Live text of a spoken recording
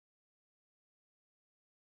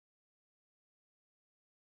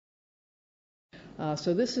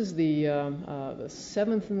So this is the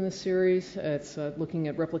seventh in this series. It's looking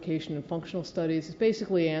at replication and functional studies. It's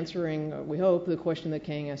basically answering, we hope, the question that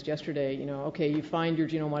Kang asked yesterday. You know, okay, you find your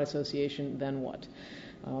genome-wide association, then what?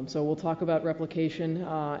 So we'll talk about replication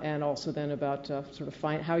and also then about sort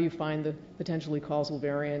of how you find the potentially causal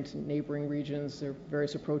variant in neighboring regions. There are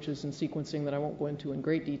various approaches in sequencing that I won't go into in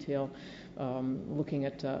great detail, looking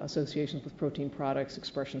at associations with protein products,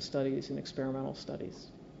 expression studies, and experimental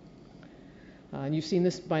studies. And you've seen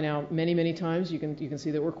this by now many, many times. You can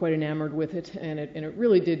see that we're quite enamored with it, and it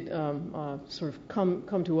really did sort of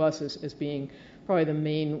come to us as being probably the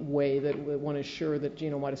main way that one is sure that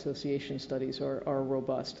genome-wide association studies are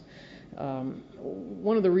robust.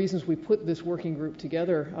 One of the reasons we put this working group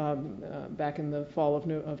together back in the fall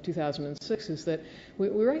of 2006 is that we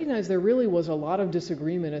recognized there really was a lot of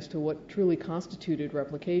disagreement as to what truly constituted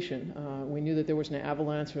replication. We knew that there was an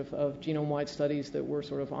avalanche of genome-wide studies that were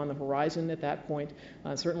sort of on the horizon at that point.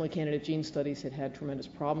 Certainly candidate gene studies had tremendous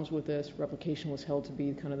problems with this. Replication was held to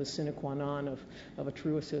be kind of the sine qua non of a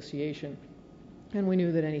true association. And we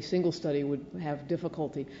knew that any single study would have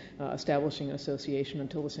difficulty establishing an association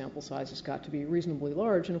until the sample sizes got to be reasonably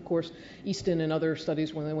large. And of course, Easton and other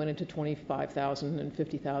studies, when they went into 25,000 and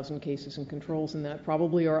 50,000 cases and controls, and that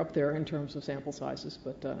probably are up there in terms of sample sizes,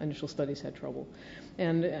 but initial studies had trouble.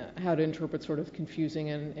 And how to interpret sort of confusing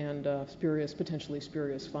and potentially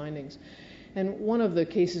spurious findings. And one of the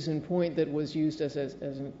cases in point that was used as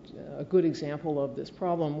a good example of this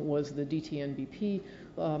problem was the DTNBP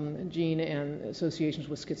gene and associations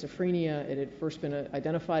with schizophrenia. It had first been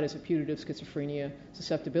identified as a putative schizophrenia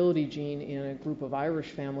susceptibility gene in a group of Irish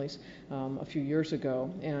families a few years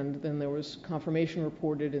ago. And then there was confirmation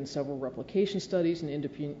reported in several replication studies in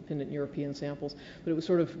independent European samples. But it was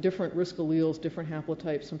sort of different risk alleles, different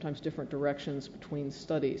haplotypes, sometimes different directions between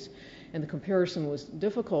studies. And the comparison was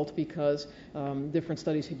difficult because different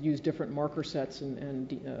studies had used different marker sets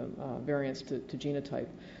and variants to genotype.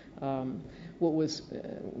 What was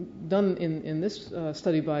done in this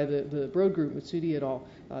study by the Broad group, Matsudi et al.,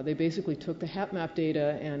 they basically took the HapMap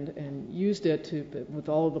data and used it with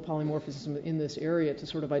all of the polymorphism in this area to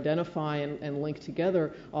sort of identify and link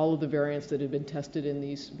together all of the variants that had been tested in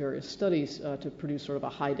these various studies to produce sort of a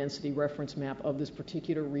high-density reference map of this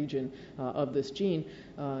particular region of this gene,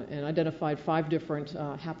 and identified 5 different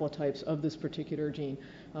haplotypes of this particular gene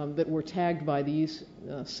that were tagged by these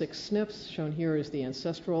 6 SNPs. Shown here is the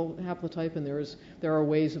ancestral haplotype, and there are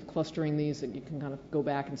ways of clustering these that you can kind of go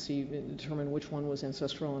back and see, determine which one was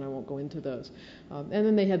ancestral, and I won't go into those. And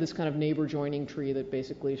then they had this kind of neighbor joining tree that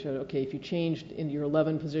basically showed, okay, if you changed in your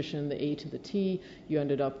 11 position the A to the T, you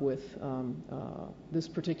ended up with this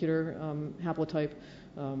particular haplotype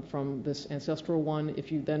from this ancestral one.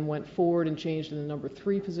 If you then went forward and changed in the number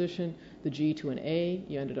 3 position, the G to an A,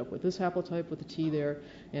 you ended up with this haplotype with the T there.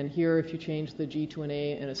 And here, if you change the G to an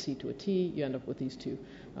A and a C to a T, you end up with these 2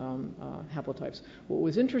 haplotypes. What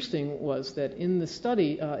was interesting was that in the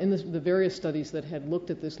study, the various studies that had looked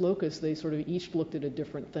at this locus, they sort of each looked at a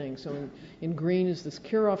different thing. So in green is this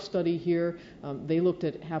Kirov study here. They looked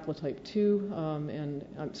at haplotype 2,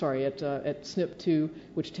 at SNP2,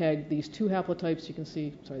 which tagged these 2 haplotypes. You can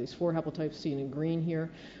see, these 4 haplotypes seen in green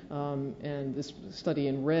here. And this study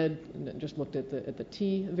in red just looked at the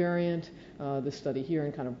T variant. This study here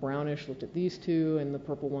in kind of brownish looked at these 2, and the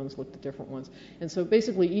purple ones looked at different ones. And so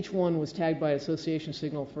basically each one was tagged by association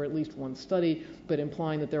signal for at least one study, but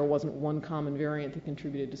implying that there wasn't one common variant that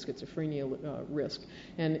contributed to schizophrenia risk.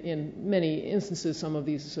 And in many instances, some of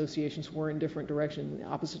these associations were in different direction, the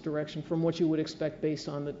opposite direction from what you would expect based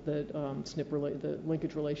on the the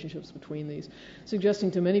linkage relationships between these,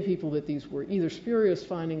 suggesting to many people that these were either spurious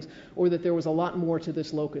findings or that there was a lot more to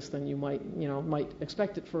this locus than you might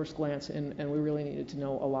expect at first glance, and we really needed to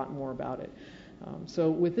know a lot more about it. So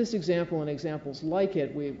with this example and examples like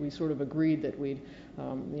it, we sort of agreed that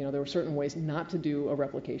there were certain ways not to do a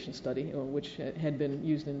replication study, which had been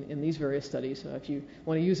used in these various studies. If you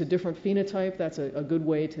want to use a different phenotype, that's a good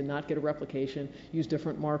way to not get a replication. Use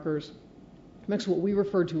different markers. Next, what we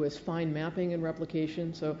refer to as fine mapping and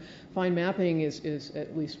replication. So fine mapping is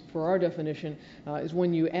at least for our definition, is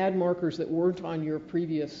when you add markers that weren't on your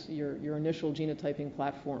initial genotyping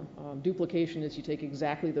platform. Duplication is you take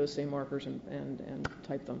exactly those same markers and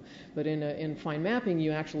type them. But in fine mapping,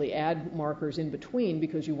 you actually add markers in between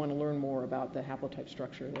because you want to learn more about the haplotype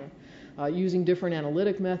structure there. Using different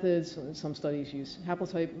analytic methods. Some studies use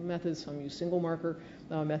haplotype methods, some use single marker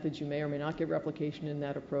methods. You may or may not get replication in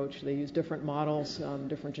that approach. They use different models,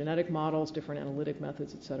 different genetic models, different analytic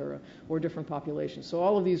methods, et cetera, or different populations. So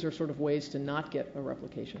all of these are sort of ways to not get a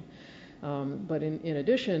replication. But in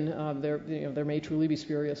addition, there may truly be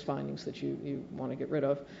spurious findings that you want to get rid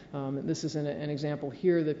of. This is an example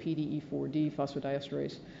here, the PDE4D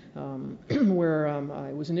phosphodiesterase, where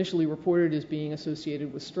it was initially reported as being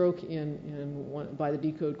associated with stroke by the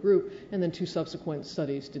DECODE group, and then 2 subsequent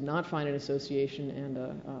studies did not find an association, and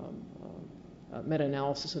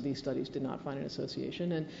meta-analysis of these studies did not find an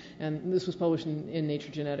association, and this was published in Nature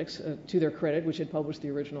Genetics, to their credit, which had published the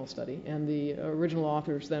original study. And the original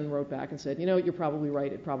authors then wrote back and said, you know, you're probably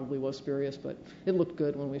right, it probably was spurious, but it looked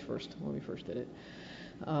good when we first did it.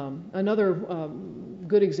 Another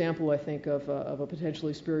good example, I think, of a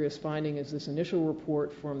potentially spurious finding is this initial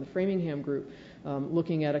report from the Framingham group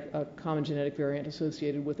looking at a common genetic variant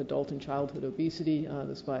associated with adult and childhood obesity,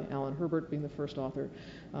 this by Alan Herbert being the first author,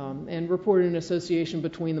 and reported an association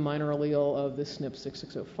between the minor allele of this SNP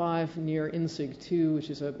 6605 near INSIG2, which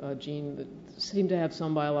is a gene that seemed to have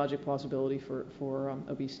some biologic plausibility for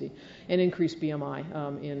obesity, and increased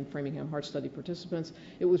BMI in Framingham Heart Study participants.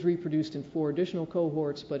 It was reproduced in 4 additional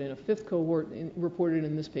cohorts, but in a 5th cohort reported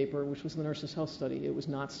in this paper, which was the Nurses' Health Study, it was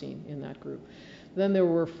not seen in that group. Then there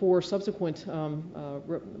were 4 subsequent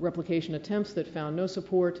replication attempts that found no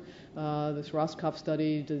support. This Roscoff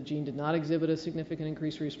study, the gene did not exhibit a significant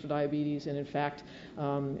increased risk for diabetes, and in fact,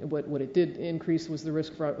 what it did increase was the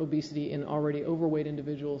risk for obesity in already overweight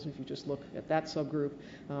individuals, if you just look at that subgroup.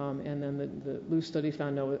 And then the Luce study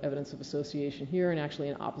found no evidence of association here, and actually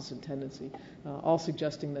an opposite tendency, all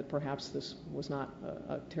suggesting that perhaps this was not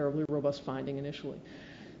a terribly robust finding initially.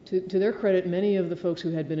 To their credit, many of the folks who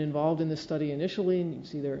had been involved in this study initially, and you can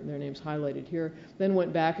see their names highlighted here, then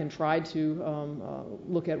went back and tried to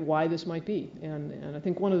look at why this might be. And I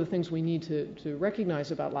think one of the things we need to recognize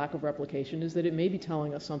about lack of replication is that it may be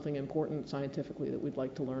telling us something important scientifically that we'd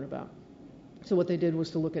like to learn about. So what they did was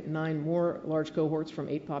to look at 9 more large cohorts from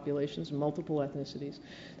 8 populations, multiple ethnicities.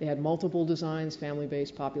 They had multiple designs,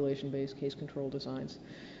 family-based, population-based, case-control designs.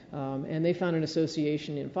 And they found an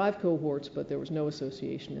association in 5 cohorts, but there was no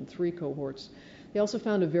association in 3 cohorts. They also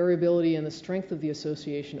found a variability in the strength of the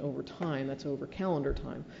association over time, that's over calendar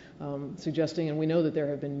time, suggesting, and we know that there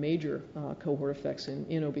have been major cohort effects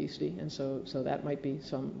in obesity, and so that might be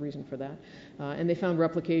some reason for that. And they found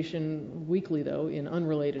replication weakly, though, in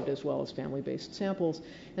unrelated as well as family-based samples,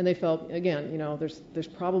 and they felt, again, you know, there's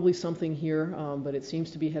probably something here, but it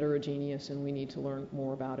seems to be heterogeneous, and we need to learn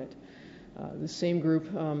more about it. The same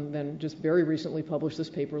group then just very recently published this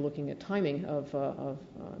paper looking at timing of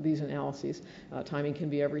these analyses. Timing can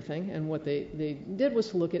be everything, and what they did was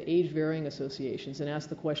to look at age-varying associations and ask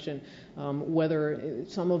the question whether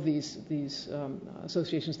some of these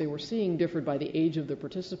associations they were seeing differed by the age of the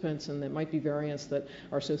participants, and there might be variants that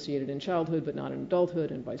are associated in childhood but not in adulthood,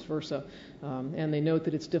 and vice versa. And they note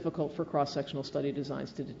that it's difficult for cross-sectional study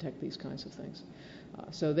designs to detect these kinds of things.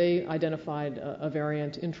 So they identified a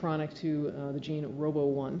variant intronic to the gene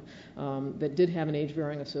ROBO1 that did have an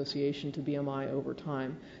age-varying association to BMI over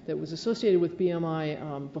time that was associated with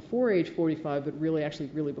BMI before age 45, but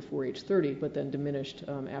really before age 30, but then diminished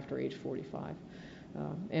after age 45.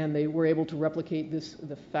 And they were able to replicate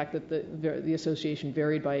the fact that the association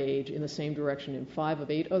varied by age in the same direction in 5 of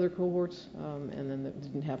 8 other cohorts, and then that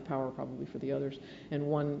didn't have power probably for the others. And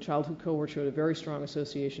 1 childhood cohort showed a very strong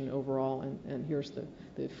association overall, and here's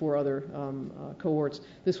the 4 other cohorts.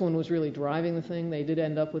 This one was really driving the thing. They did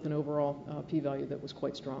end up with an overall p-value that was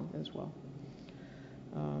quite strong as well.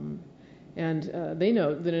 And they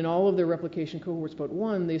note that in all of their replication cohorts but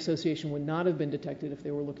 1, the association would not have been detected if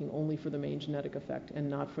they were looking only for the main genetic effect and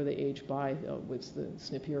not for the age by with the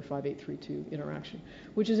SNP here 5832 interaction,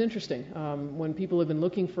 which is interesting. When people have been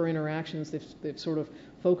looking for interactions, they've sort of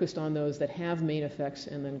focused on those that have main effects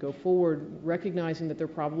and then go forward, recognizing that they're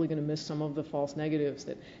probably going to miss some of the false negatives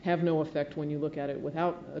that have no effect when you look at it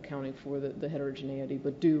without accounting for the heterogeneity,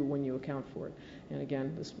 but do when you account for it. And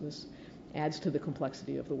again, this adds to the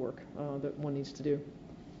complexity of the work that one needs to do.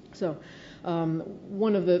 So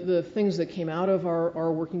one of the things that came out of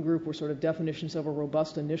our working group were sort of definitions of a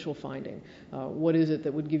robust initial finding. What is it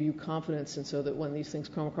that would give you confidence, and so that when these things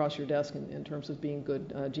come across your desk in terms of being good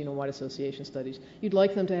genome-wide association studies, you'd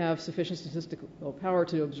like them to have sufficient statistical power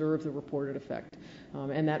to observe the reported effect.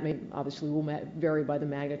 And that obviously will vary by the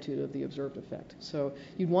magnitude of the observed effect. So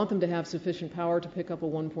you'd want them to have sufficient power to pick up a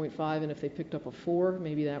 1.5, and if they picked up a 4,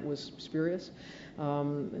 maybe that was spurious.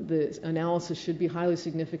 The analysis should be highly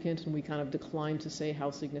significant, and we kind of decline to say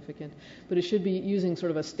how significant, but it should be using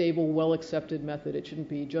sort of a stable, well-accepted method. It shouldn't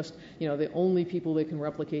be just, the only people that can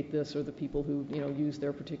replicate this are the people who, use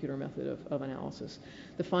their particular method of analysis.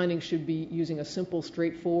 The findings should be using a simple,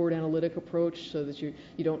 straightforward analytic approach so that you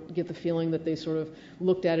don't get the feeling that they sort of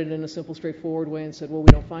looked at it in a simple, straightforward way and said, well,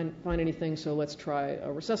 we don't find anything, so let's try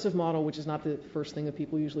a recessive model, which is not the first thing that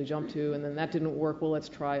people usually jump to, and then that didn't work, well, let's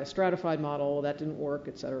try a stratified model, that didn't work,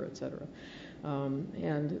 et cetera, et cetera.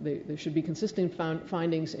 And there should be consistent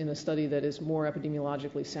findings in a study that is more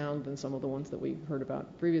epidemiologically sound than some of the ones that we heard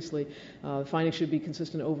about previously. Findings should be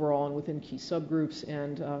consistent overall and within key subgroups,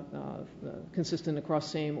 and consistent across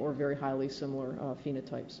same or very highly similar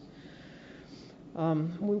phenotypes.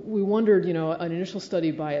 We wondered, an initial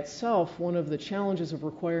study by itself, one of the challenges of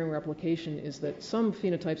requiring replication is that some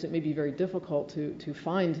phenotypes it may be very difficult to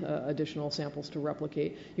find additional samples to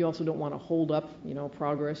replicate. You also don't want to hold up,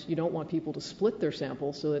 progress. You don't want people to split their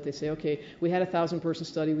samples so that they say, okay, we had a 1,000-person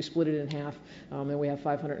study, we split it in half, and we have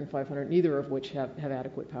 500 and 500, neither of which have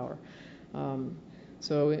adequate power.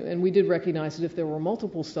 And we did recognize that if there were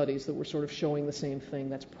multiple studies that were sort of showing the same thing,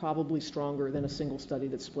 that's probably stronger than a single study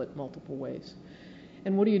that split multiple ways.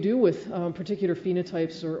 And what do you do with particular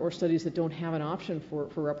phenotypes or studies that don't have an option for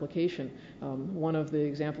replication? One of the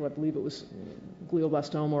examples, I believe it was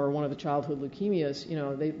glioblastoma or one of the childhood leukemias,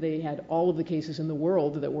 they had all of the cases in the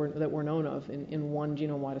world that were known of in one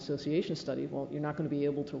genome-wide association study. Well, you're not going to be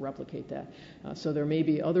able to replicate that. So there may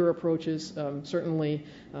be other approaches. Certainly,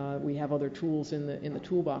 we have other tools in the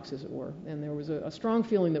toolbox, as it were. And there was a strong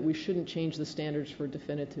feeling that we shouldn't change the standards for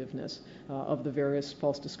definitiveness of the various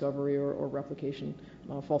false discovery or replication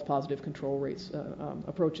false positive control rates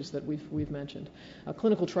approaches that we've mentioned.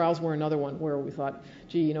 Clinical trials were another one where we thought,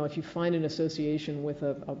 gee, if you find an association with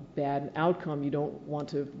a bad outcome, you don't want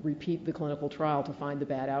to repeat the clinical trial to find the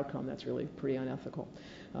bad outcome. That's really pretty unethical.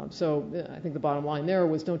 So I think the bottom line there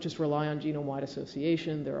was don't just rely on genome-wide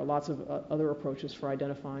association. There are lots of other approaches for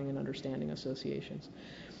identifying and understanding associations.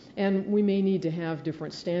 And we may need to have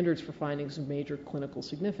different standards for findings of major clinical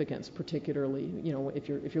significance, particularly, if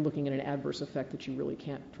you're looking at an adverse effect that you really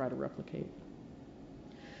can't try to replicate.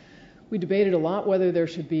 We debated a lot whether there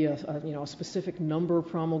should be a specific number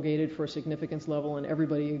promulgated for a significance level, and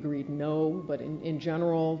everybody agreed no. But in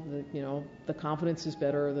general, the confidence is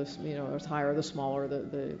better. The higher, the smaller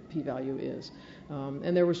the p-value is.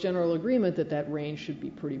 And there was general agreement that range should be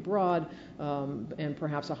pretty broad, and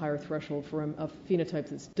perhaps a higher threshold for a phenotype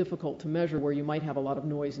that's difficult to measure, where you might have a lot of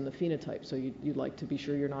noise in the phenotype. So you'd like to be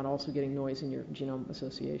sure you're not also getting noise in your genome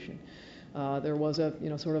association. There was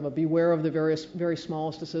sort of a beware of the very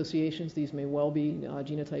smallest associations. These may well be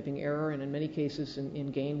genotyping error, and in many cases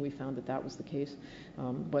in GAIN we found that was the case.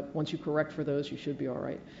 But once you correct for those, you should be all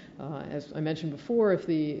right. As I mentioned before, if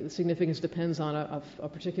the significance depends on a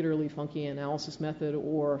particularly funky analysis method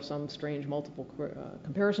or some strange multiple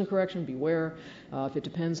comparison correction, beware. If it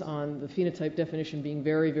depends on the phenotype definition being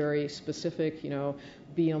very, very specific,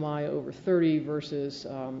 BMI over 30 versus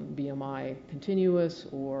BMI continuous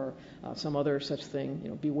or some other such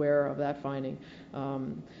thing, beware of that finding.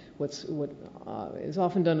 What is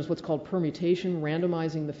often done is what's called permutation,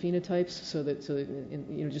 randomizing the phenotypes, so that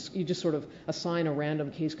you just sort of assign a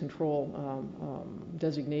random case control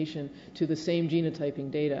designation to the same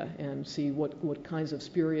genotyping data and see what kinds of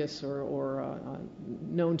spurious or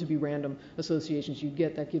known to be random associations you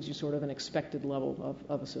get. That gives you sort of an expected level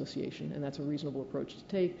of association, and that's a reasonable approach to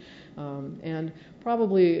take. And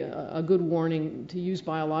probably a good warning to use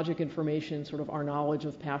biologic information, sort of our knowledge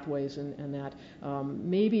of pathways and that,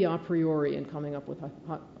 maybe a priori in coming up with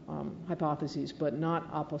hypotheses, but not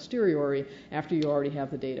a posteriori after you already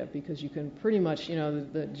have the data, because you can pretty much,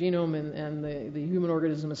 the genome and the human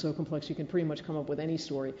organism is so complex, you can pretty much come up with any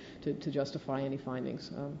story to justify any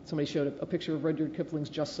findings. Somebody showed a picture of Rudyard Kipling's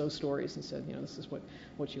Just So stories and said, this is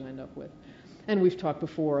what you end up with. And we've talked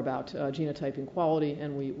before about genotyping quality,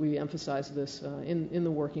 and we emphasized this in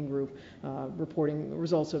the working group, reporting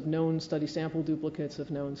results of known study sample duplicates,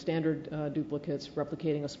 of known standard duplicates,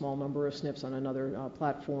 replicating a small number of SNPs on another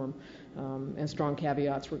platform, and strong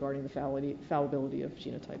caveats regarding the fallibility of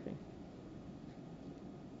genotyping.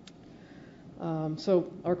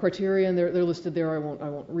 So our criteria, and they're listed there. I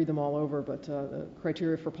won't read them all over, but the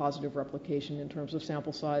criteria for positive replication in terms of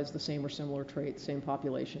sample size, the same or similar trait, same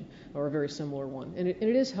population, or a very similar one. And it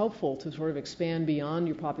is helpful to sort of expand beyond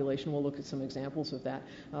your population. We'll look at some examples of that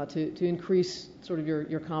to increase sort of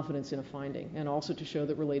your confidence in a finding, and also to show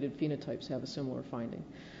that related phenotypes have a similar finding.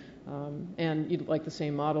 And you'd like the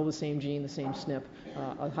same model, the same gene, the same SNP,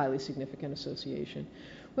 a highly significant association.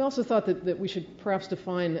 We also thought that we should perhaps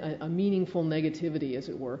define a meaningful negativity, as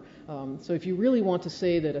it were. So if you really want to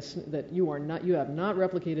say that you have not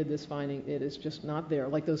replicated this finding, it is just not there.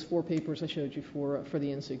 Like those 4 papers I showed you for the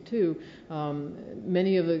NSIG2,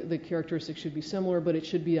 many of the characteristics should be similar, but it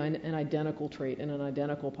should be an identical trait in an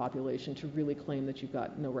identical population to really claim that you've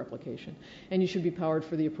got no replication. And you should be powered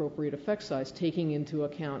for the appropriate effect size, taking into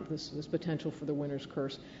account this potential for the winner's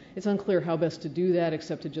curse. It's unclear how best to do that,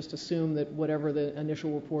 except to just assume that whatever the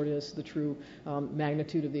initial report is, the true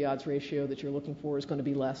magnitude of the odds ratio that you're looking for is going to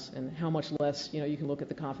be less, and how much less, you can look at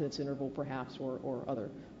the confidence interval perhaps, or other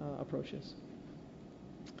approaches.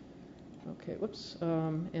 Okay, whoops.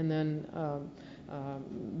 And then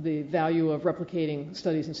the value of replicating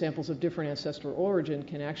studies and samples of different ancestral origin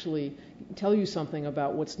can actually tell you something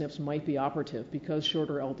about what SNPs might be operative, because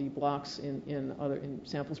shorter LD blocks in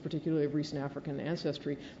samples, particularly of recent African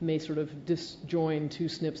ancestry, may sort of disjoin 2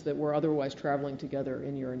 SNPs that were otherwise traveling together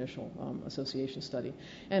in your initial association study.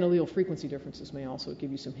 And allele frequency differences may also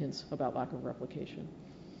give you some hints about lack of replication.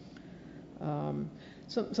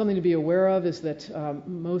 Something to be aware of is that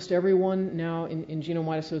most everyone now in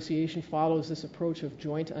genome-wide association follows this approach of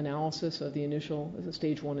joint analysis of the initial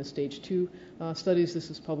stage 1 and stage 2 studies. This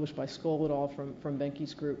is published by Skoll et al. from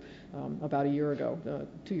Benke's group about a year ago,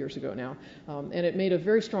 2 years ago now. And it made a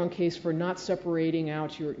very strong case for not separating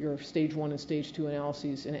out your stage 1 and stage 2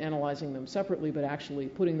 analyses and analyzing them separately, but actually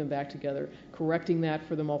putting them back together, correcting that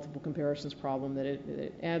for the multiple comparisons problem that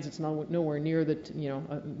it adds. It's nowhere near the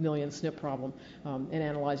a million SNP problem, and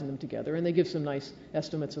analyzing them together. And they give some nice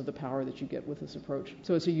estimates of the power that you get with this approach.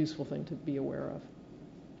 So it's a useful thing to be aware of.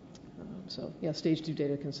 So yeah, stage 2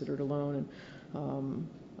 data considered alone, and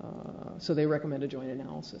so they recommend a joint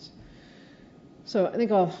analysis. So I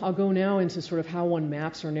think I'll go now into sort of how one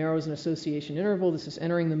maps or narrows an association interval. This is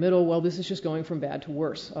entering the middle. Well, this is just going from bad to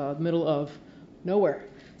worse, middle of nowhere.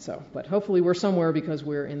 So, but hopefully we're somewhere because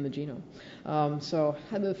we're in the genome. So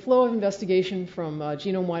the flow of investigation from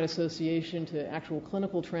genome-wide association to actual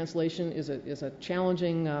clinical translation is a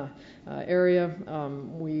challenging area.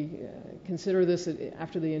 We consider this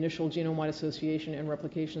after the initial genome-wide association and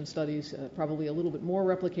replication studies, probably a little bit more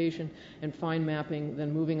replication and fine mapping,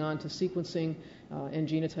 then moving on to sequencing and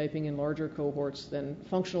genotyping in larger cohorts, then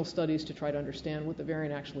functional studies to try to understand what the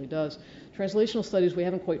variant actually does. Translational studies, we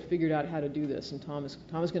haven't quite figured out how to do this, and Tom is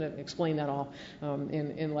going to explain that all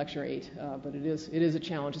in lecture 8. But it is a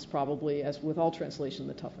challenge. It's probably, as with all translation,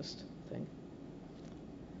 the toughest thing.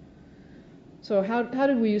 So how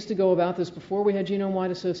did we used to go about this before we had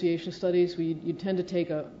genome-wide association studies? You'd tend to take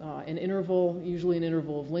an interval, usually an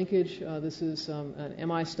interval of linkage. This is an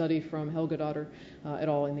MI study from Helgadottir et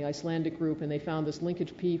al. In the Icelandic group, and they found this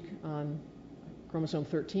linkage peak on chromosome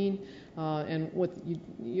 13. And what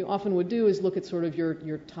you often would do is look at sort of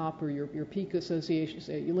your top or your peak association,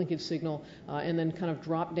 say your linkage signal, and then kind of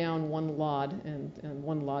drop down one LOD and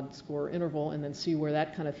one LOD score interval, and then see where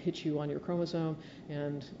that kind of hits you on your chromosome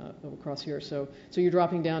and across here. So you're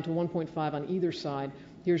dropping down to 1.5 on either side.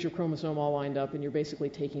 Here's your chromosome all lined up, and you're basically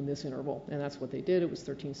taking this interval, and that's what they did. It was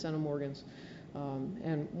 13 centimorgans.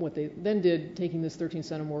 And what they then did, taking this 13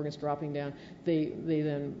 centimorgans, dropping down, they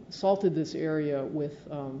then salted this area with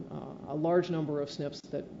a large number of SNPs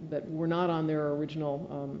that were not on their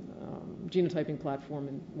original genotyping platform,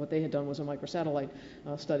 and what they had done was a microsatellite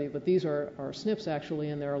study. But these are SNPs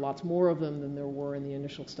actually, and there are lots more of them than there were in the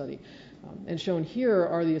initial study. And shown here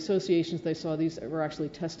are the associations they saw. These were actually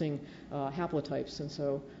testing haplotypes, and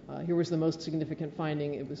so here was the most significant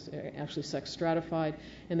finding. It was actually sex stratified,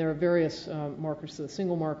 and there are various markers. So the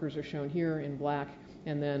single markers are shown here in black,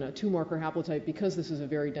 and then a 2-marker haplotype, because this is a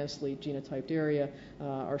very densely genotyped area,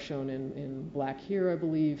 are shown in black here, I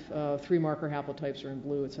believe. 3-marker haplotypes are in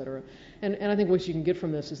blue, et cetera. And I think what you can get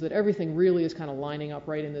from this is that everything really is kind of lining up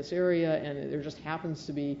right in this area, and there just happens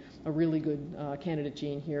to be a really good candidate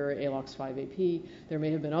gene here, ALOX5AP. There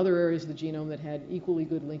may have been other areas of the genome that had equally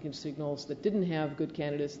good linkage signals that didn't have good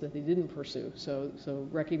candidates that they didn't pursue. So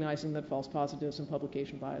recognizing that false positives and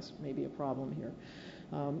publication bias may be a problem here.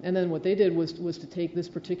 And then what they did was to take this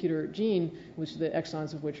particular gene, which the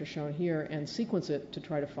exons of which are shown here, and sequence it to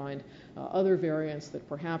try to find other variants that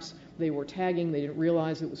perhaps they were tagging. They didn't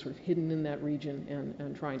realize it was sort of hidden in that region,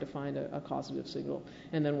 and trying to find a causative signal,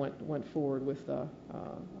 and then went forward with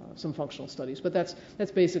some functional studies. But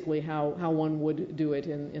that's basically how one would do it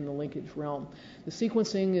in the linkage realm. The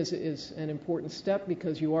sequencing is an important step,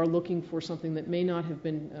 because you are looking for something that may not have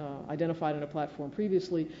been identified in a platform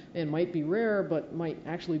previously and might be rare, but might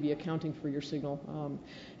actually be accounting for your signal.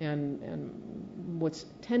 And what's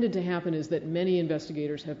tended to happen is that many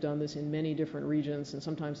investigators have done this in many different regions and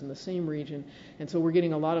sometimes in the same region. And so we're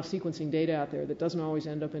getting a lot of sequencing data out there that doesn't always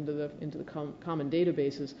end up into the common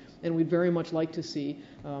databases. And we'd very much like to see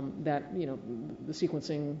that, the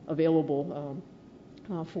sequencing available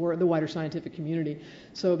for the wider scientific community.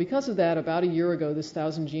 So because of that, about a year ago, this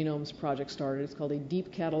 1,000 Genomes project started. It's called a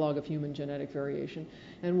Deep Catalog of Human Genetic Variation.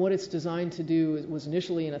 And what it's designed to do was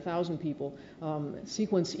initially in 1,000 people,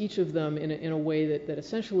 sequence each of them in a way that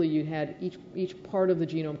essentially you had each part of the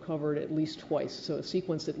genome covered at least twice, so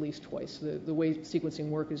sequenced at least twice. The way sequencing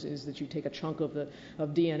works is that you take a chunk of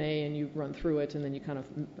DNA and you run through it, and then you kind of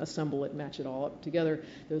assemble it, match it all up together.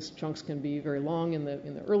 Those chunks can be very long in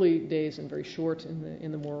the early days and very short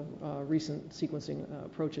in the more recent sequencing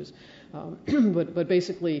approaches. But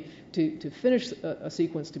basically, to finish a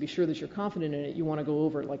sequence, to be sure that you're confident in it, you want to go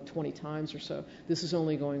over it like 20 times or so. This is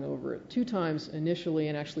only going over it 2 times initially,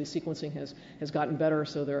 and actually sequencing has gotten better,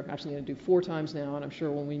 so they're actually going to do 4 times now, and I'm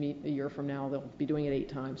sure when we meet a year from now, they'll be doing it 8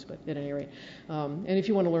 times, but at any rate. And if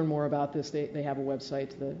you want to learn more about this, they have a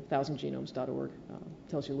website, the 1000genomes.org,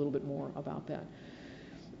 tells you a little bit more about that.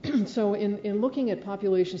 So in looking at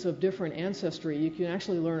populations of different ancestry, you can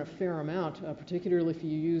actually learn a fair amount, particularly if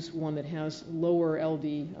you use one that has lower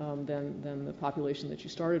LD than the population that you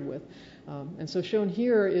started with. And so shown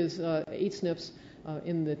here is 8 SNPs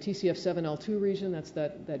in the TCF7L2 region. That's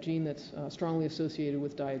that gene that's strongly associated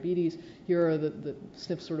with diabetes. Here are the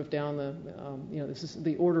SNPs sort of down this is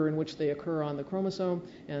the order in which they occur on the chromosome,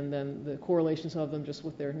 and then the correlations of them just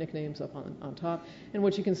with their nicknames up on top. And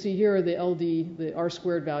what you can see here are the LD, the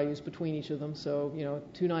R-squared values between each of them. So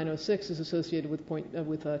 2906 is associated with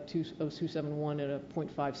 20271 at a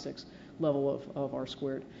 0.56 level of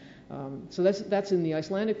R-squared. So that's in the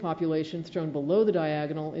Icelandic population. Shown below the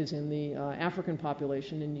diagonal is in the African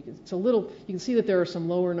population, and you can see that there are some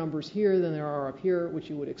lower numbers here than there are up here, which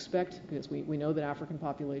you would expect because we know that African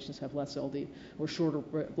populations have less LD or shorter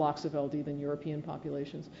blocks of LD than European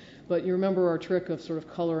populations. But you remember our trick of sort of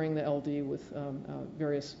coloring the LD with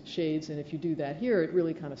various shades, and if you do that here, it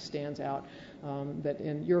really kind of stands out. That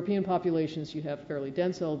in European populations you have fairly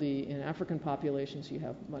dense LD, in African populations you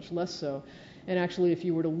have much less so. And actually, if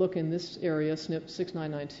you were to look in this area, SNP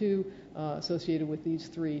 6992, associated with these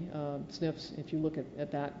 3 SNPs, if you look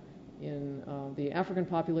at that in the African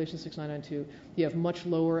population, 6992, you have much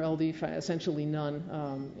lower LD, essentially none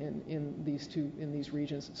in these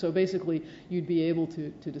regions. So basically, you'd be able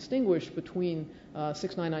to distinguish between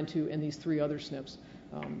 6992 and these 3 other SNPs.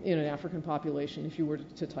 In an African population, if you were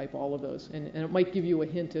to type all of those. And it might give you a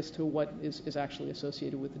hint as to what is actually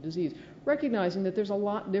associated with the disease, recognizing that there's a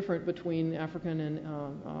lot different between African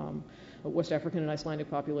and West African and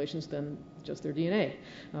Icelandic populations than just their DNA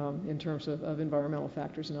in terms of environmental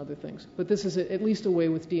factors and other things. But this is at least a way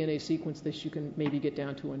with DNA sequence that you can maybe get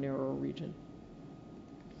down to a narrower region.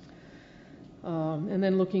 And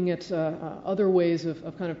then looking at other ways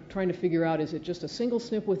of kind of trying to figure out, is it just a single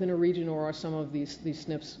SNP within a region, or are some of these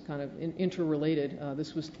SNPs kind of interrelated?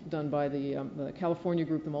 This was done by the California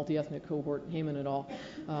group, the multi-ethnic cohort, Heyman et al.,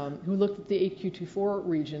 who looked at the 8q24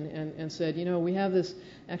 region and said, we have this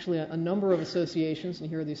actually a number of associations, and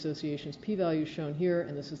here are the associations p-values shown here,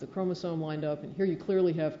 and this is the chromosome lined up, and here you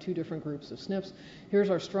clearly have 2 different groups of SNPs.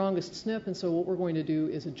 Here's our strongest SNP, and so what we're going to do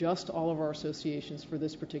is adjust all of our associations for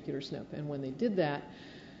this particular SNP. And when they did that,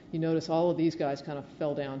 you notice all of these guys kind of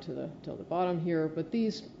fell down to the bottom here, but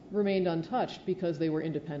these remained untouched because they were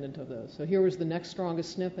independent of those. So here was the next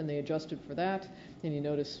strongest SNP, and they adjusted for that, and you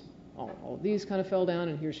notice all of these kind of fell down,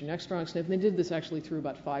 and here's your next strong SNP. And they did this actually through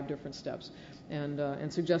about 5 different steps,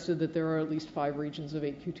 and suggested that there are at least 5 regions of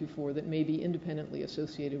 8q24 that may be independently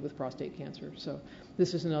associated with prostate cancer. So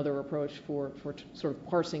this is another approach for sort of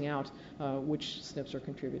parsing out which SNPs are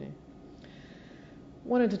contributing.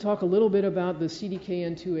 Wanted to talk a little bit about the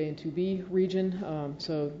CDKN2A and 2B region.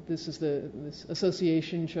 So this is this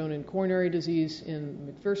association shown in coronary disease in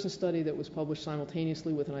the McPherson study that was published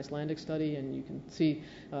simultaneously with an Icelandic study, and you can see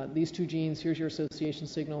these 2 genes. Here's your association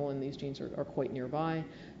signal, and these genes are quite nearby.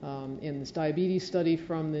 In this diabetes study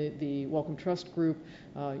from the Wellcome Trust group,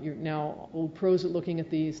 you're now old pros at looking at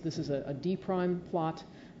these. This is a D prime plot.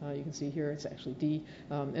 You can see here it's actually D,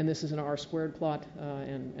 and this is an R-squared plot,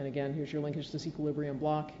 and again, here's your linkage to this equilibrium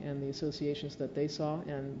block and the associations that they saw,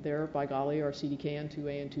 and there, by golly, are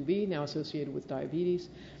CDKN2A and 2B, now associated with diabetes.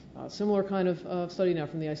 Similar kind of study now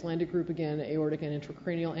from the Icelandic group, again, aortic and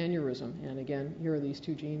intracranial aneurysm, and again, here are these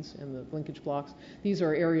 2 genes and the linkage blocks. These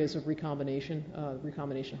are areas of recombination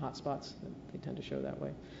hotspots. They tend to show that way.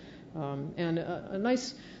 And a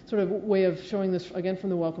nice sort of way of showing this, again, from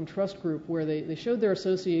the Wellcome Trust group, where they showed their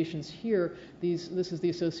associations here. This is the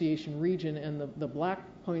association region, and the black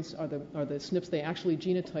points are the SNPs they actually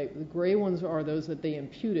genotype. The gray ones are those that they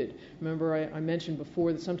imputed. Remember, I mentioned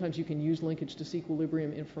before that sometimes you can use linkage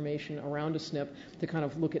disequilibrium information around a SNP to kind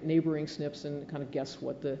of look at neighboring SNPs and kind of guess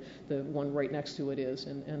what the one right next to it is.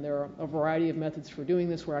 And there are a variety of methods for doing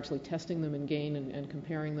this. We're actually testing them in GAIN and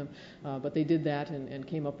comparing them. But they did that and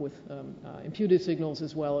came up with imputed signals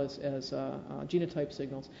as well as genotype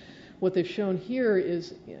signals. What they've shown here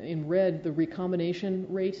is, in red, the recombination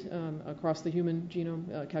rate across the human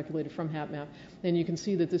genome calculated from HapMap. And you can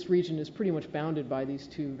see that this region is pretty much bounded by these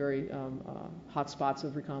two very hot spots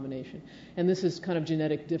of recombination. And this is kind of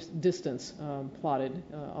genetic distance plotted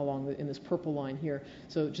in this purple line here.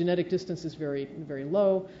 So genetic distance is very, very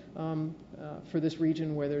low for this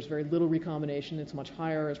region where there's very little recombination. It's much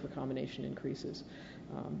higher as recombination increases.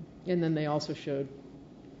 And then they also showed,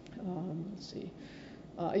 let's see,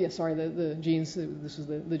 the genes, this is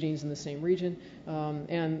the genes in the same region,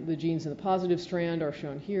 and the genes in the positive strand are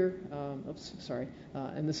shown here.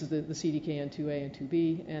 And this is the CDKN2A and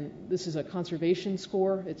 2B, and this is a conservation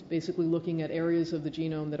score. It's basically looking at areas of the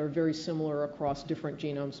genome that are very similar across different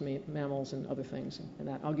genomes, mammals and other things, and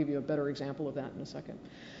that I'll give you a better example of that in a second.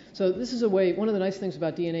 So this is a way, one of the nice things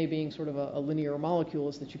about DNA being sort of a linear molecule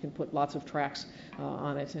is that you can put lots of tracks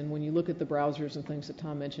on it. And when you look at the browsers and things that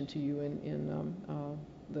Tom mentioned to you in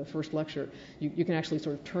the first lecture, you can actually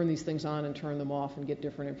sort of turn these things on and turn them off and get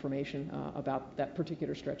different information about that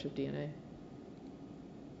particular stretch of DNA.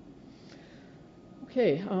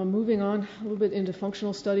 Okay, moving on a little bit into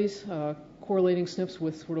functional studies, correlating SNPs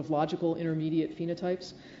with sort of logical intermediate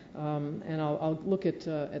phenotypes. And I'll look at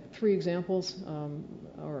three examples,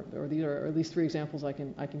 or these are at least three examples I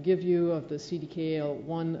can give you of the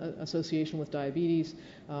CDKL1 association with diabetes,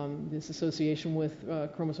 this association with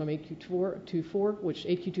chromosome 8q24, which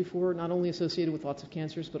 8q24 not only associated with lots of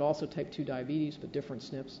cancers, but also type 2 diabetes, but different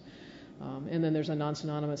SNPs. And then there's a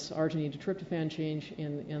non-synonymous arginine to tryptophan change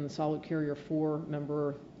in the solid carrier 4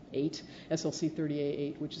 member 8,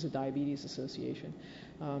 SLC30A8, which is a diabetes association.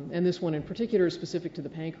 And this one in particular is specific to the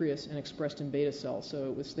pancreas and expressed in beta cells.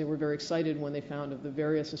 So they were very excited when they found of the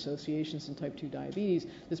various associations in type 2 diabetes.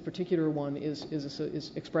 This particular one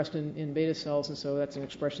is expressed in beta cells, and so that's an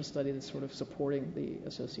expression study that's sort of supporting the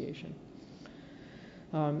association.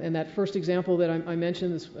 And that first example that I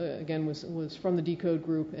mentioned, this, again, was from the DECODE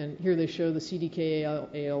group, and here they show the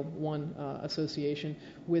CDKAL1 association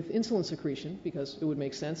with insulin secretion, because it would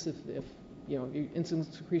make sense if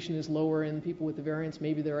insulin secretion is lower in people with the variants,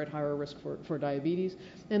 maybe they're at higher risk for diabetes.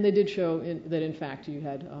 And they did show that, in fact, you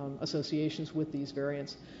had associations with these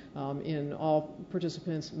variants in all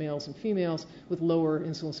participants, males and females, with lower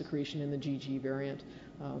insulin secretion in the GG variant.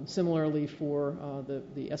 Similarly, for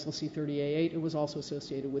the SLC30A8, it was also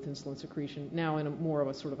associated with insulin secretion, now in more of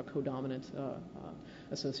a sort of a codominant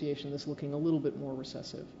association, this looking a little bit more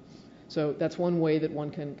recessive. So that's one way that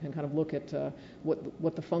one can kind of look at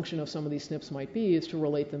what the function of some of these SNPs might be, is to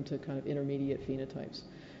relate them to kind of intermediate phenotypes.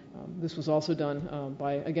 This was also done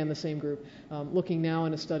by, again, the same group, looking now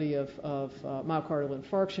in a study of myocardial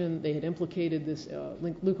infarction. They had implicated this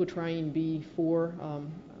leukotriene B4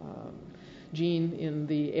 gene in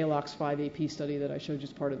the ALOX5AP study that I showed you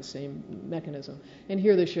as part of the same mechanism. And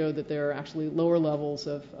here they showed that there are actually lower levels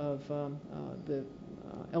of the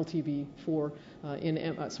LTB4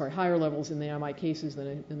 higher levels in the MI cases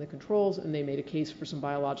than in the controls, and they made a case for some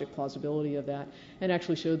biologic plausibility of that, and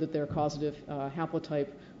actually showed that their causative haplotype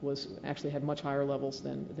actually had much higher levels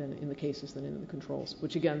than in the cases than in the controls,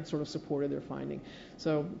 which again sort of supported their finding.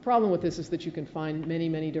 So the problem with this is that you can find many,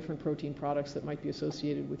 many different protein products that might be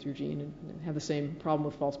associated with your gene and have the same problem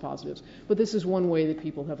with false positives. But this is one way that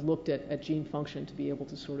people have looked at gene function to be able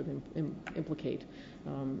to sort of implicate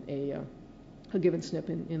a given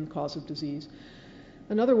SNP in the cause of disease.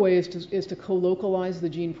 Another way is to co-localize the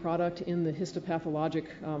gene product in the histopathologic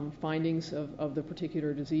findings of the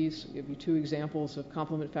particular disease. I'll give you two examples of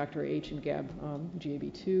complement factor H and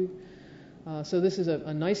GAB2. So this is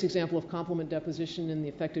a nice example of complement deposition in the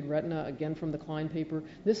affected retina, again from the Klein paper.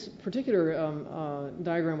 This particular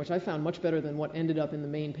diagram, which I found much better than what ended up in the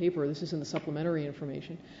main paper, this is in the supplementary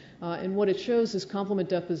information. And what it shows is complement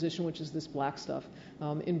deposition, which is this black stuff,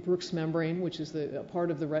 in Bruch's membrane, which is the part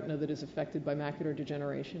of the retina that is affected by macular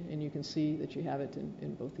degeneration. And you can see that you have it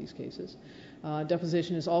in both these cases.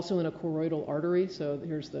 Deposition is also in a choroidal artery. So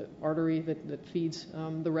here's the artery that feeds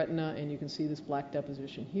the retina, and you can see this black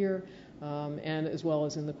deposition here. And as well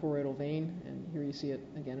as in the choroidal vein, and here you see it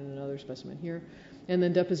again in another specimen here. and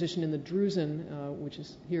then deposition in the drusen, which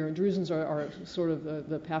is here. And drusens are sort of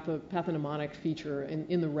the pathognomonic feature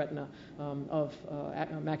in the retina of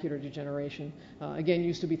macular degeneration. Again,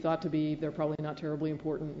 used to be thought to be, they're probably not terribly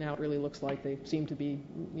important. Now it really looks like they seem to be,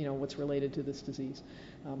 what's related to this disease.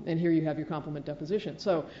 And here you have your complement deposition.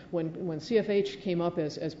 So when CFH came up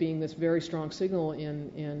as being this very strong signal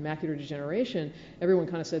in macular degeneration, everyone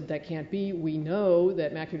kind of said that can't be. We know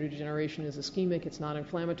that macular degeneration is ischemic, it's not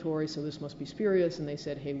inflammatory, so this must be spurious. And they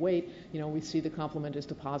said, hey, wait, we see the complement is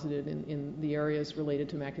deposited in the areas related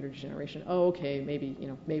to macular degeneration. Oh, okay,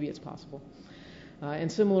 maybe it's possible.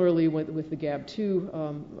 And similarly with the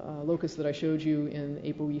GAB2 locus that I showed you in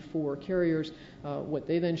ApoE4 carriers, what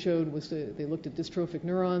they then showed was they looked at dystrophic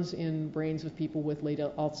neurons in brains of people with late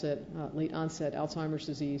onset Alzheimer's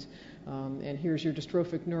disease. And here's your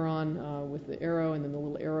dystrophic neuron with the arrow, and then the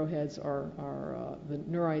little arrowheads are the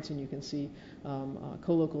neurites, and you can see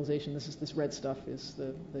co-localization. This red stuff is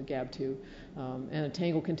the GAB2. And a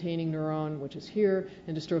tangle-containing neuron, which is here,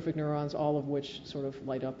 and dystrophic neurons, all of which sort of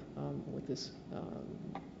light up with this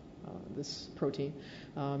protein.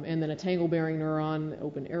 And then a tangle-bearing neuron,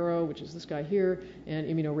 open arrow, which is this guy here, and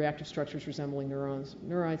immunoreactive structures resembling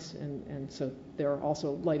neurites, and so they're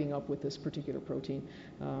also lighting up with this particular protein.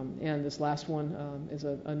 And this last one is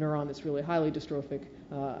a neuron that's really highly dystrophic,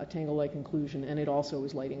 a tangle-like inclusion, and it also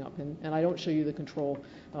is lighting up. And I don't show you the control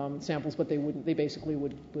samples, but they basically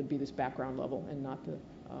would be this background level and not the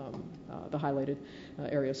highlighted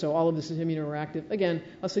area. So all of this is immunoreactive. Again,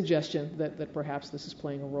 a suggestion that perhaps this is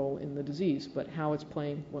playing a role in the disease, but how it's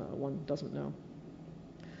playing, well, one doesn't know.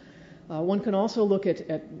 One can also look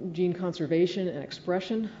at gene conservation and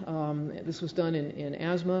expression. This was done in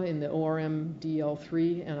asthma in the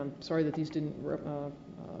ORM-DL3, and I'm sorry that these didn't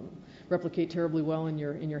replicate terribly well in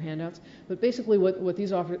your handouts. But basically what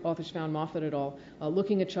these authors found, Moffat et al.,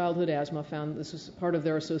 looking at childhood asthma, found this was part of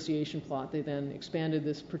their association plot. They then expanded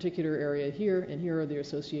this particular area here, and here are the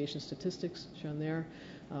association statistics shown there.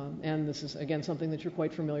 And this is, again, something that you're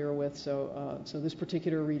quite familiar with. So this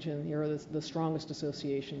particular region, here are the strongest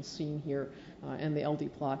associations seen here, and the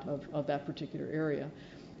LD plot of that particular area.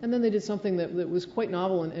 And then they did something that was quite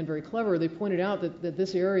novel and very clever. They pointed out that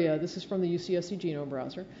this area, this is from the UCSC genome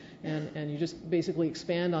browser, and you just basically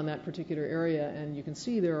expand on that particular area, and you can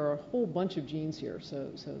see there are a whole bunch of genes here. So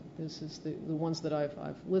this is the ones that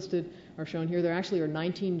I've listed are shown here. There actually are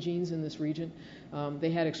 19 genes in this region. They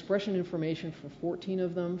had expression information for 14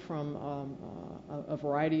 of them from a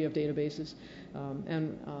variety of databases.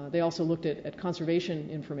 And they also looked at conservation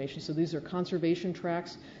information. So these are conservation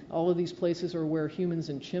tracks. All of these places are where humans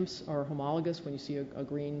and chimps are homologous. When you see a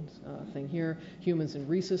green thing here, humans and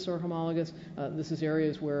rhesus are homologous. This is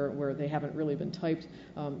areas where they haven't really been typed.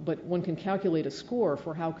 But one can calculate a score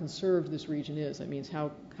for how conserved this region is. That means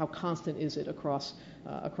how constant is it across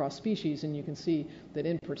species. And you can see that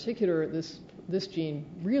in particular, this gene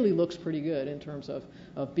really looks pretty good in terms of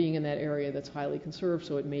being in that area that's highly conserved,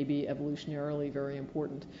 so it may be evolutionarily very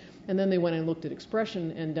important. And then they went and looked at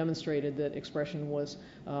expression and demonstrated that expression was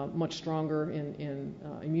much stronger in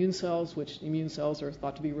immune cells, which immune cells are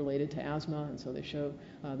thought to be related to asthma, and so they show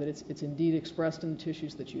that it's indeed expressed in the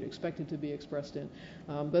tissues that you'd expect it to be expressed in.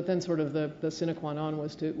 But then sort of the sine qua non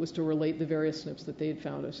was to relate the various SNPs that they had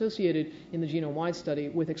found associated in the genome-wide study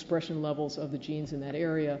with expression levels of the genes in that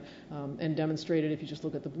area, and demonstrated, if you just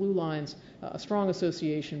look at the blue lines, a strong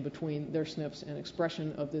association between their SNPs and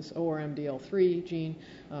expression of this ORM-DL3 gene,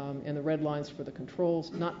 and the red lines for the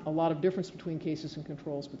controls. Not a lot of difference between cases and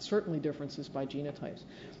controls, but certainly differences by genotypes.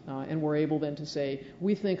 And we're able then to say,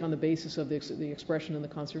 we think on the basis of the expression and the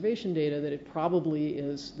conservation data that it probably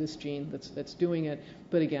is this gene that's doing it,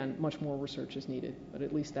 but again, much more research is needed. But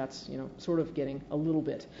at least that's sort of getting a little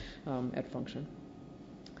bit at function.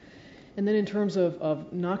 And then in terms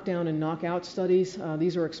of knockdown and knockout studies,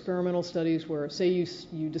 these are experimental studies where, say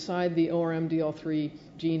you decide the ORM-DL3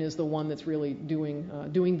 gene is the one that's really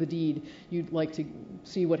doing the deed. You'd like to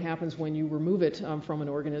see what happens when you remove it from an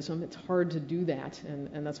organism. It's hard to do that,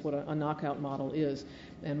 and that's what a knockout model is.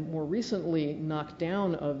 And more recently,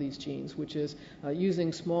 knockdown of these genes, which is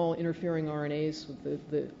using small interfering RNAs,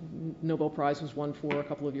 the Nobel Prize was won for a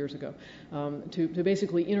couple of years ago, to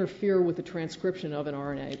basically interfere with the transcription of an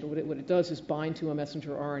RNA. But what it does is bind to a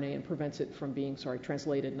messenger RNA and prevents it from being,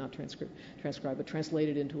 translated, not transcribed, but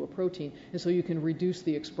translated into a protein. And so you can reduce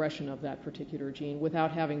the expression of that particular gene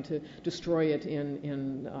without having to destroy it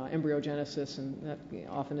in embryogenesis, and that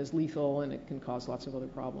often is lethal, and it can cause lots of other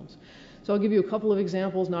problems. So I'll give you a couple of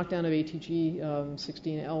examples: knockdown of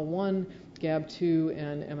ATG16L1, GAB2,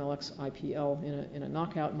 and MLX-IPL in a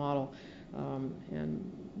knockout model.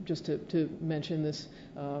 And just to mention this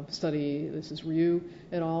study, this is Ryu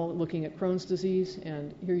et al. Looking at Crohn's disease,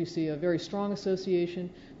 and here you see a very strong association.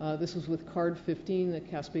 This was with CARD15, the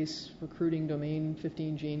caspase recruiting domain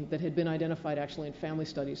 15 gene that had been identified actually in family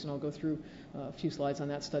studies, and I'll go through a few slides on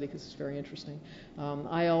that study because it's very interesting.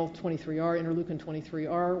 IL-23R,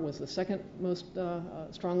 interleukin-23R, was the second most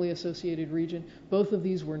strongly associated region. Both of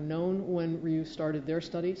these were known when Ryu started their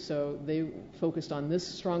study, so they focused on this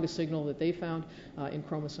strongest signal that they found in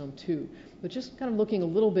chromosome 2. But just kind of looking a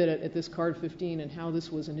little bit at this CARD15 and how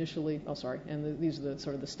this was initially, these are the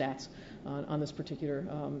sort of the stats on this particular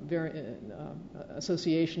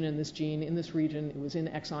association in this gene, in this region. It was in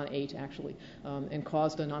exon 8, actually, and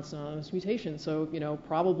caused a non-synonymous mutation. So,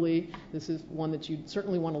 probably this is one that you'd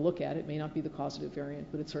certainly want to look at. It may not be the causative variant,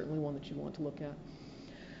 but it's certainly one that you want to look at.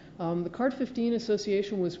 The CARD15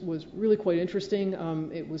 association was really quite interesting.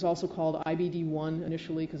 It was also called IBD1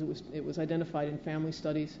 initially because it was identified in family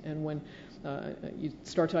studies, and when you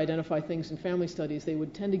start to identify things in family studies, they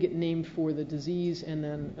would tend to get named for the disease and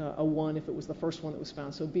then a 1 if it was the first one that was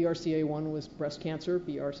found. So BRCA1 was breast cancer,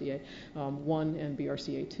 BRCA1 and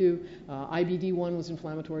BRCA2. IBD1 was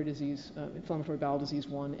inflammatory disease, inflammatory bowel disease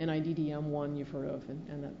 1, NIDDM1 you've heard of,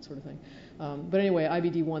 and that sort of thing. But anyway,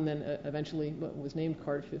 IBD1 then eventually was named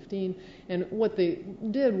CARD15, and what they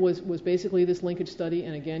did was basically this linkage study,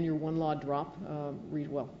 and again, your 1 log drop,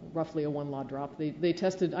 roughly a 1 log drop. They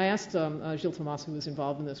tested, I asked Gilles Thomas, who was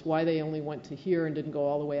involved in this, why they only went to here and didn't go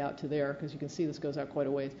all the way out to there, because you can see this goes out quite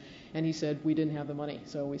a ways. And he said, we didn't have the money,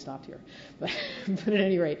 so we stopped here. But at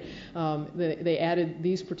any rate, they added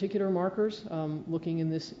these particular markers, looking in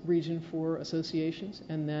this region for associations,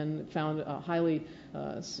 and then found a highly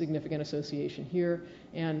significant association here.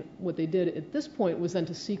 And what they did at this point was then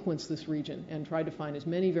to sequence this region and tried to find as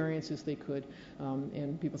many variants as they could.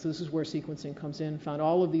 And people, so this is where sequencing comes in, found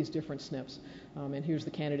all of these different SNPs. And here's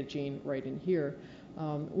the candidate gene right in here.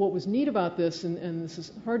 What was neat about this, and this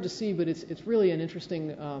is hard to see, but it's really an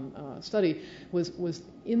interesting study, was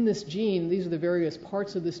in this gene, these are the various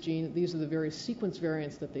parts of this gene, these are the various sequence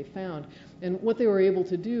variants that they found. And what they were able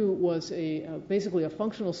to do was basically a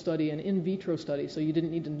functional study, an in vitro study, so you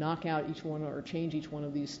didn't need to knock out each one or change each one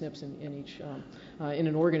of these SNPs in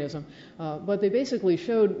an organism. But they basically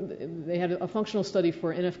showed, they had a functional study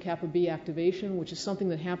for NF-kappa B activation, which is something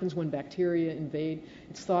that happens when bacteria invade.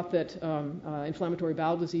 It's thought that inflammatory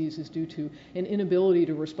bowel disease is due to an inability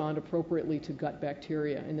to respond appropriately to gut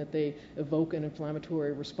bacteria, and that they evoke an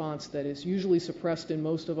inflammatory response that is usually suppressed in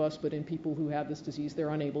most of us, but in people who have this disease, they're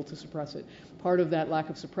unable to suppress it. Part of that lack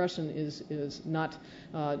of suppression is not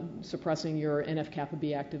suppressing your NF-kappa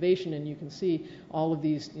B activation, and you can see all of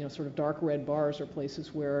these sort of dark red bars are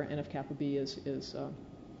places where NF-kappa B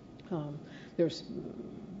there's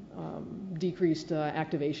decreased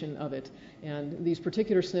activation of it. And these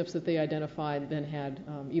particular SNPs that they identified then had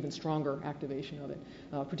even stronger activation of it,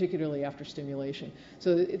 particularly after stimulation.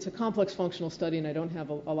 So it's a complex functional study, and I don't have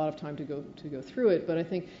a lot of time to go through it, but I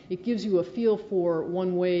think it gives you a feel for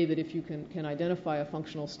one way that if you can identify a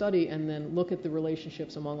functional study and then look at the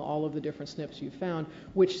relationships among all of the different SNPs you found,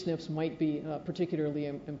 which SNPs might be particularly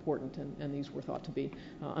important, and these were thought to be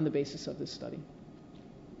on the basis of this study.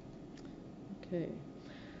 Okay.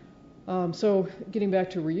 So getting back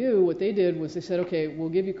to Ryu, what they did was they said, okay, we'll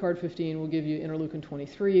give you CARD15, we'll give you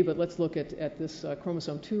interleukin-23, but let's look at this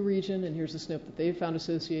chromosome 2 region, and here's the SNP that they found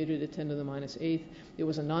associated at 10 to the minus 8th. It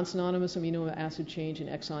was a non-synonymous amino acid change in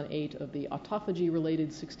exon 8 of the autophagy-related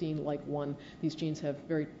 16-like-1. These genes have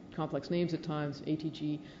very complex names at times,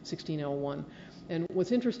 ATG 16L1. And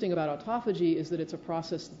what's interesting about autophagy is that it's a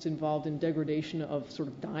process that's involved in degradation of sort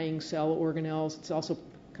of dying cell organelles. It's also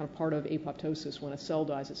kind of part of apoptosis when a cell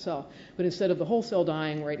dies itself. But instead of the whole cell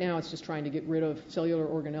dying right now, it's just trying to get rid of cellular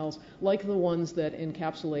organelles like the ones that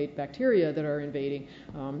encapsulate bacteria that are invading,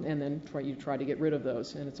 and then you try to get rid of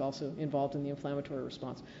those. And it's also involved in the inflammatory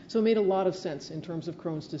response. So it made a lot of sense in terms of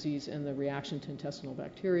Crohn's disease and the reaction to intestinal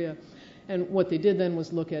bacteria. And what they did then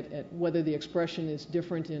was look at whether the expression is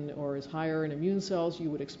different or is higher in immune cells. You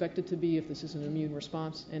would expect it to be if this is an immune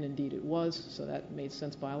response, and indeed it was, so that made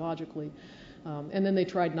sense biologically. And then they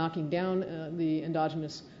tried knocking down the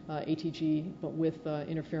endogenous ATG, but with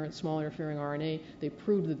small interfering RNA. They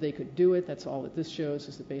proved that they could do it. That's all that this shows,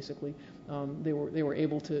 is that basically they were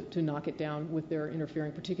able to knock it down with their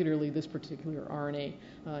interfering, particularly this particular RNA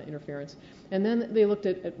interference. And then they looked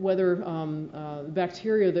at whether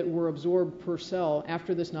bacteria that were absorbed per cell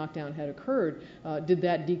after this knockdown had occurred, did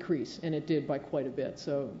that decrease? And it did by quite a bit.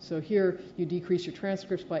 So here you decrease your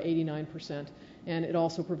transcripts by 89%. and it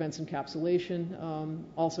also prevents encapsulation,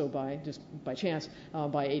 also by chance,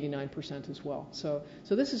 by 89% as well. So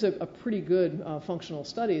this is a pretty good functional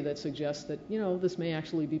study that suggests that this may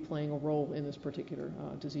actually be playing a role in this particular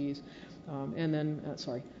disease.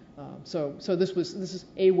 So this is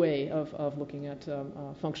a way of looking at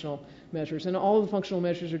functional measures, and all of the functional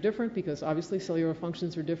measures are different because obviously cellular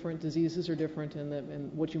functions are different, diseases are different,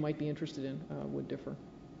 and what you might be interested in would differ.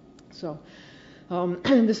 So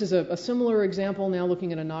this is a similar example now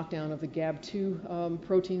looking at a knockdown of the GAB2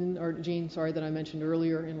 protein or gene, that I mentioned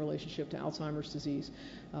earlier in relationship to Alzheimer's disease.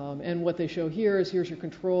 And what they show here is here's your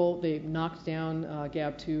control. They knocked down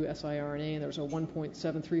GAB2 siRNA, and there was a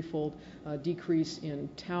 1.73-fold decrease in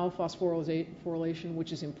tau phosphorylation,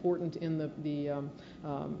 which is important in the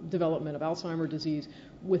development of Alzheimer's disease,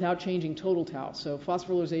 without changing total tau. So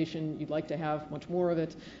phosphorylation, you'd like to have much more of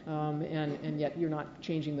it, and yet you're not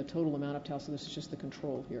changing the total amount of tau, so this is just the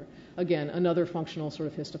control here. Again, another functional sort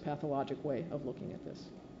of histopathologic way of looking at this.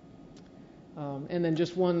 And then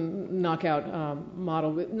just one knockout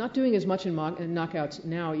model, not doing as much in knockouts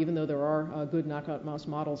now, even though there are good knockout mouse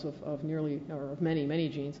models of many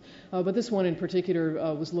genes. But this one in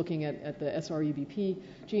particular was looking at the SREBP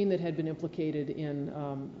gene that had been implicated in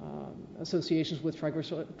associations with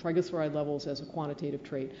triglyceride levels as a quantitative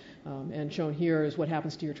trait. And shown here is what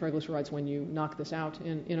happens to your triglycerides when you knock this out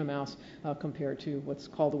in a mouse compared to what's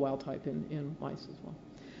called the wild type in mice as well.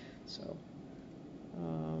 So.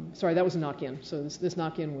 Sorry, that was a knock-in. So this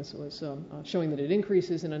knock-in was showing that it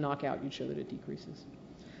increases, and a knockout you'd show that it decreases.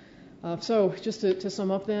 So just to sum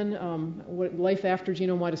up then, what life after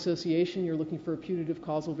genome-wide association, you're looking for a putative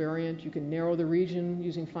causal variant. You can narrow the region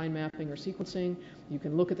using fine mapping or sequencing. You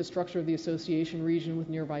can look at the structure of the association region with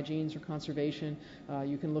nearby genes or conservation.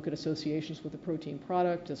 You can look at associations with the protein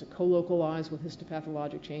product. Does it co-localize with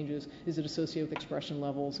histopathologic changes? Is it associated with expression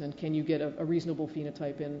levels? And can you get a reasonable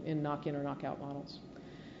phenotype in knock-in or knockout models?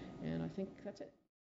 And I think that's it.